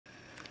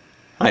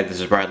Hi,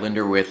 this is Brad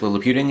Linder with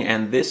Liliputing,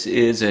 and this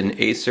is an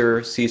Acer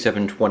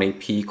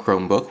C720p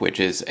Chromebook, which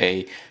is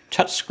a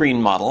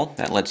touchscreen model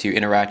that lets you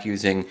interact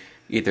using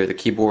either the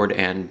keyboard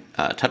and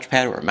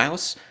touchpad or a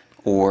mouse,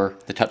 or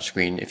the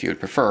touchscreen if you would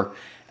prefer.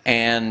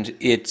 And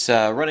it's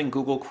running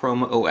Google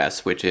Chrome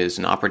OS, which is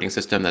an operating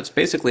system that's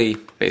basically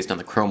based on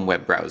the Chrome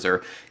web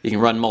browser. You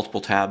can run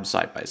multiple tabs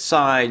side by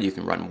side, you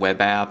can run web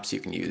apps, you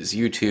can use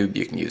YouTube,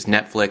 you can use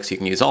Netflix, you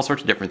can use all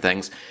sorts of different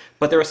things.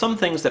 But there are some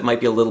things that might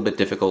be a little bit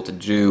difficult to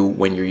do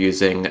when you're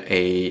using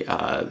a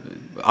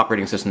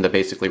operating system that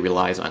basically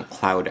relies on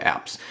cloud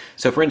apps.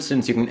 So for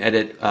instance, you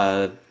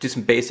can do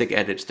some basic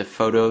edits to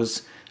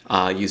photos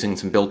using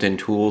some built-in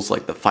tools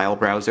like the file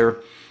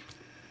browser,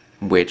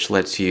 which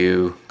lets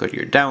you go to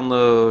your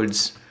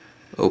downloads,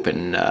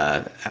 open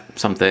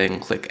something,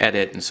 click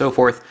edit, and so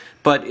forth.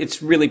 But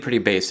it's really pretty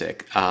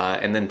basic.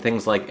 And then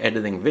things like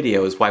editing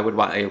videos, why would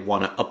I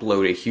want to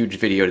upload a huge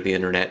video to the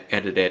internet,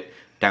 edit it,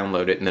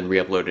 download it, and then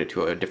re-upload it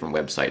to a different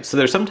website? So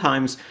there's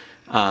sometimes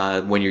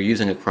when you're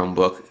using a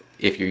Chromebook,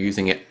 if you're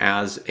using it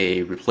as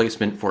a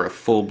replacement for a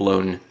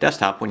full-blown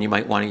desktop, when you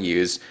might want to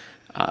use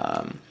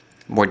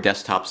more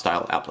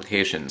desktop-style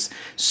applications.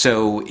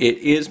 So it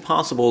is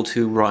possible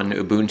to run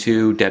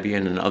Ubuntu,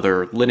 Debian, and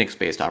other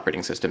Linux-based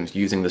operating systems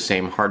using the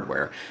same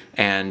hardware.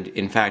 And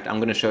in fact, I'm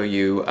going to show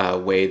you a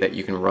way that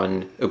you can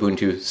run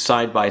Ubuntu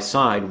side by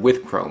side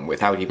with Chrome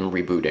without even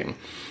rebooting.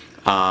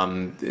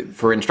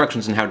 For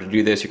instructions on how to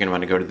do this, you're going to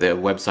want to go to the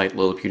website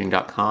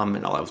liliputing.com,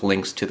 and I'll have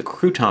links to the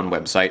Crouton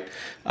website.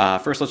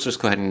 First, let's just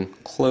go ahead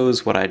and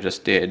close what I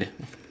just did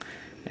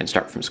and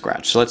start from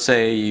scratch. So let's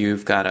say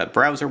you've got a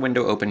browser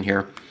window open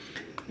here.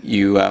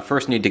 You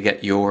first need to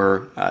get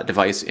your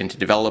device into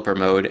developer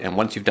mode, and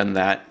once you've done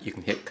that, you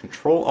can hit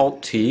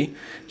Control-Alt-T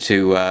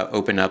to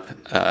open up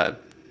a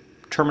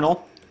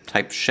terminal,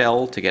 type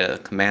shell to get a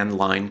command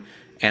line,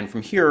 and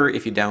from here,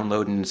 if you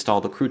download and install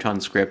the Crouton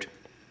script,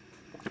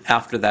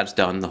 after that's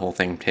done, the whole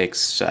thing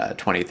takes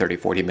 20, 30,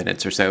 40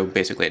 minutes or so.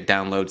 Basically, it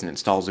downloads and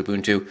installs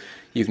Ubuntu.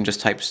 You can just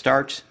type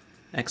start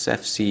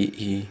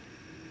xfce,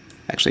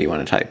 actually you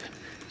want to type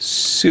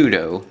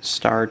sudo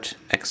start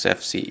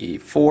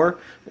xfce4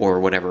 or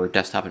whatever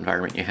desktop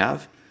environment you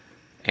have,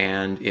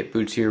 and it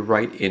boots you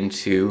right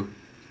into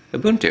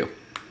Ubuntu.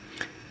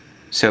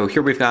 So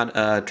here we've got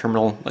a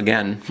terminal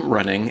again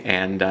running,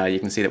 and you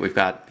can see that we've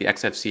got the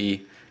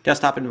XFCE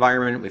desktop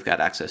environment, we've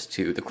got access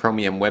to the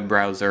Chromium web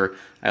browser.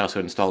 I also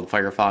installed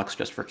Firefox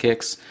just for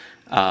kicks,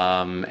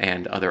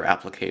 and other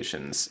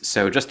applications.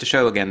 So just to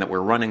show again that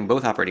we're running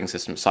both operating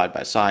systems side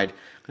by side, I'm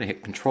going to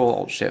hit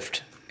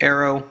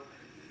Control-Alt-Shift-Arrow,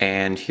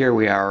 and here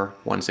we are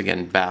once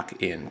again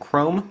back in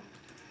Chrome.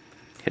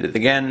 Hit it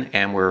again,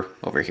 and we're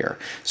over here.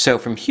 So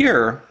from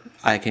here,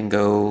 I can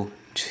go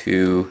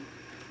to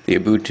the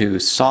Ubuntu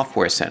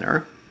Software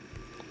Center,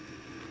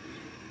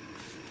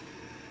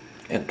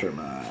 enter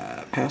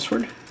my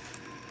password,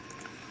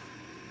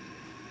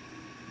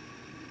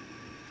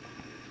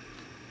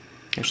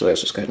 actually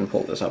let's just go ahead and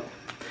pull this up.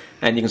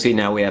 And you can see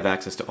now we have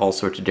access to all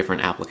sorts of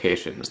different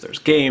applications. There's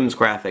games,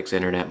 graphics,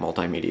 internet,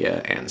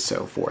 multimedia, and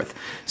so forth.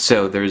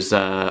 So there's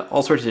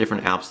all sorts of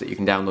different apps that you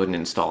can download and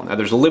install. Now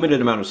there's a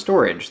limited amount of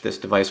storage. This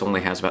device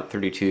only has about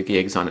 32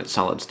 gigs on its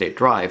solid-state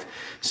drive,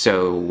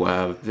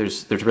 so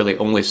there's really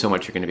only so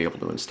much you're going to be able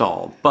to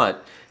install.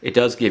 But it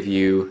does give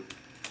you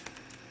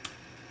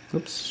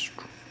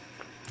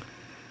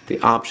the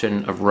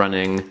option of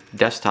running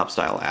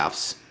desktop-style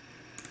apps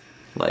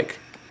like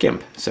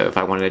GIMP. So if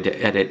I wanted to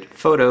edit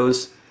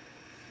photos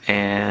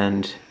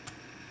and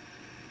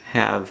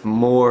have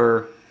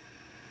more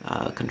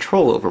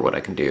control over what I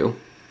can do,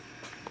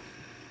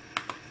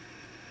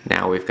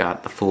 now we've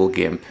got the full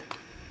GIMP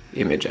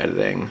image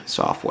editing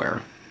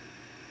software.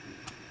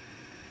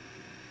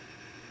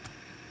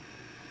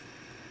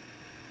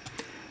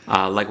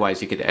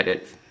 Likewise, you could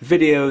edit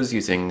videos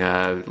using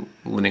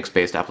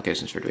Linux-based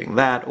applications for doing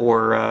that,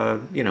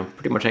 or you know,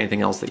 pretty much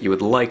anything else that you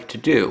would like to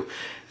do.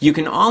 You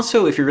can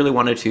also, if you really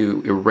wanted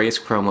to, erase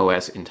Chrome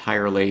OS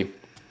entirely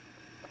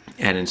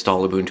and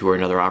install Ubuntu or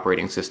another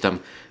operating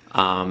system.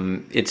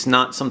 It's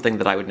not something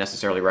that I would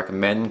necessarily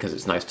recommend because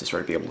it's nice to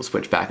sort of be able to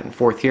switch back and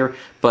forth here.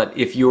 But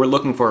if you're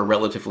looking for a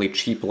relatively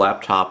cheap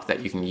laptop that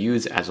you can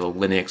use as a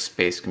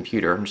Linux-based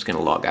computer, I'm just going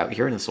to log out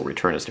here and this will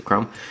return us to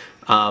Chrome.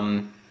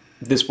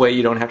 This way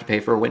you don't have to pay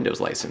for a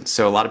Windows license.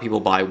 So a lot of people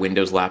buy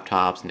Windows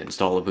laptops and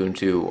install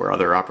Ubuntu or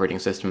other operating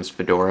systems,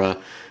 Fedora,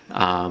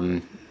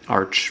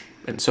 Arch,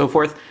 and so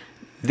forth.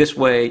 This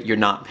way you're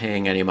not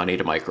paying any money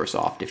to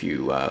Microsoft if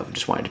you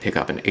just wanted to pick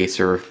up an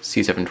Acer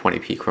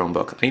C720p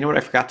Chromebook. You know what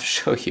I forgot to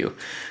show you?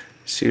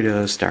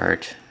 Sudo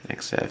start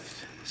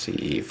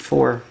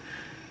xfce4.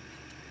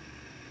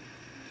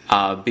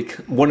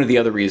 One of the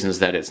other reasons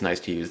that it's nice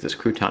to use this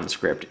Crouton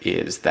script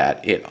is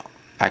that it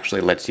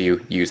actually lets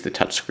you use the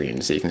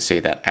touchscreen. So you can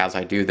see that as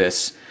I do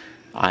this,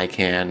 I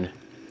can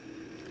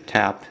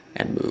tap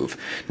and move.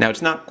 Now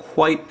it's not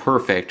quite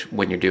perfect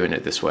when you're doing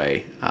it this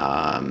way.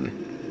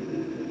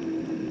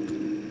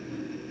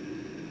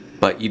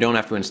 but you don't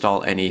have to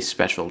install any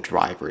special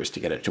drivers to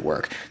get it to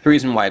work. The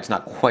reason why it's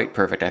not quite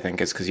perfect, I think,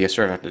 is because you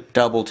sort of have to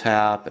double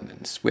tap and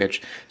then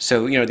switch.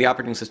 So, the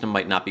operating system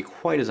might not be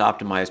quite as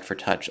optimized for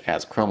touch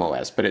as Chrome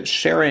OS, but it's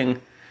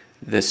sharing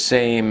the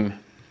same...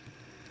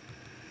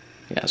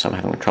 Yeah, so I'm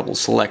having trouble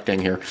selecting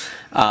here.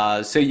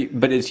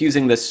 But it's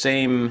using the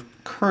same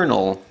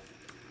kernel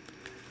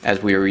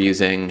as we were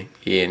using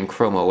in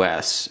Chrome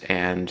OS,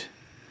 and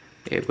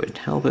it would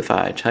help if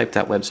I typed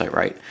that website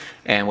right.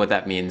 And what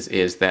that means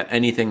is that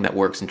anything that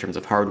works in terms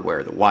of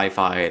hardware, the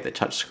Wi-Fi, the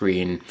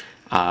touchscreen,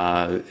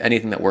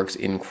 anything that works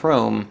in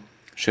Chrome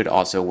should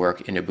also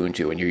work in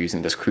Ubuntu when you're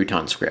using this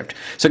crouton script.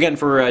 So again,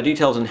 for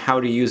details on how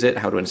to use it,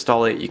 how to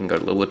install it, you can go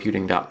to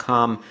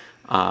liliputing.com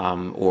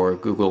or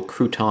Google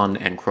Crouton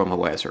and Chrome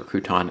OS or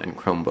Crouton and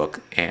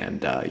Chromebook,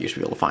 and you should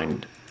be able to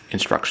find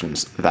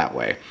instructions that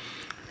way.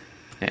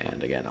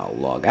 And again, I'll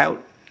log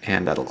out,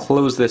 and that'll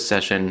close this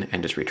session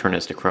and just return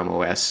us to Chrome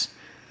OS.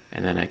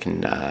 And then I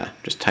can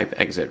just type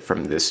exit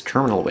from this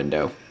terminal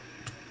window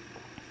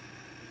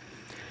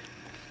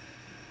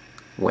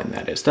when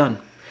that is done.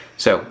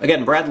 So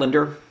again, Brad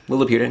Linder,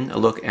 Liliputing, a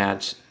look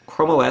at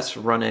Chrome OS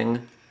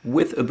running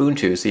with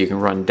Ubuntu, so you can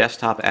run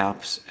desktop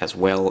apps as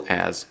well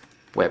as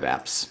web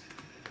apps.